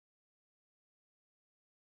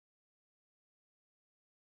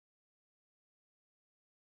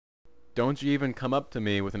Don't you even come up to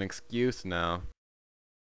me with an excuse now.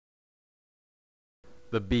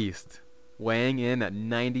 The beast, weighing in at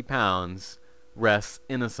 90 pounds, rests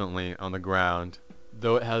innocently on the ground,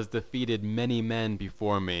 though it has defeated many men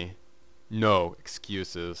before me. No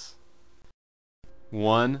excuses.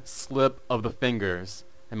 One slip of the fingers,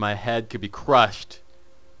 and my head could be crushed,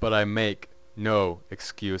 but I make no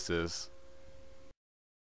excuses.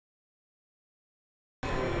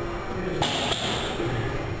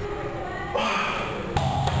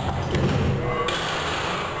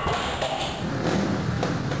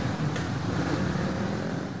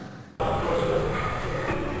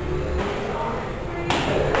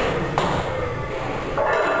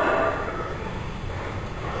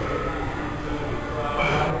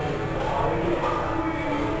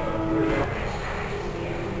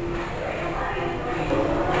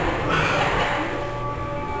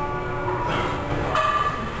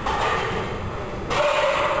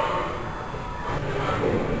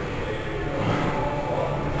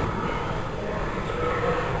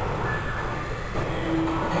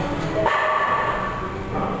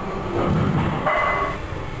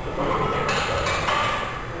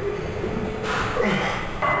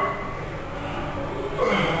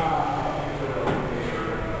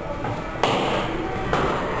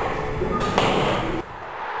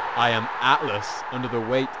 I am Atlas under the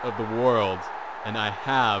weight of the world, and I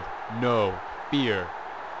have no fear.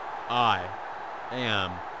 I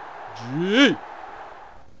am G.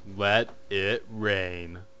 Let it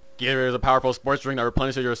rain. Gatorade is a powerful sports drink that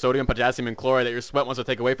replenishes your sodium, potassium, and chloride that your sweat wants to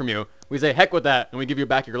take away from you. We say heck with that, and we give you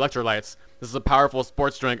back your electrolytes. This is a powerful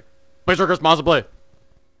sports drink. Please drink responsibly.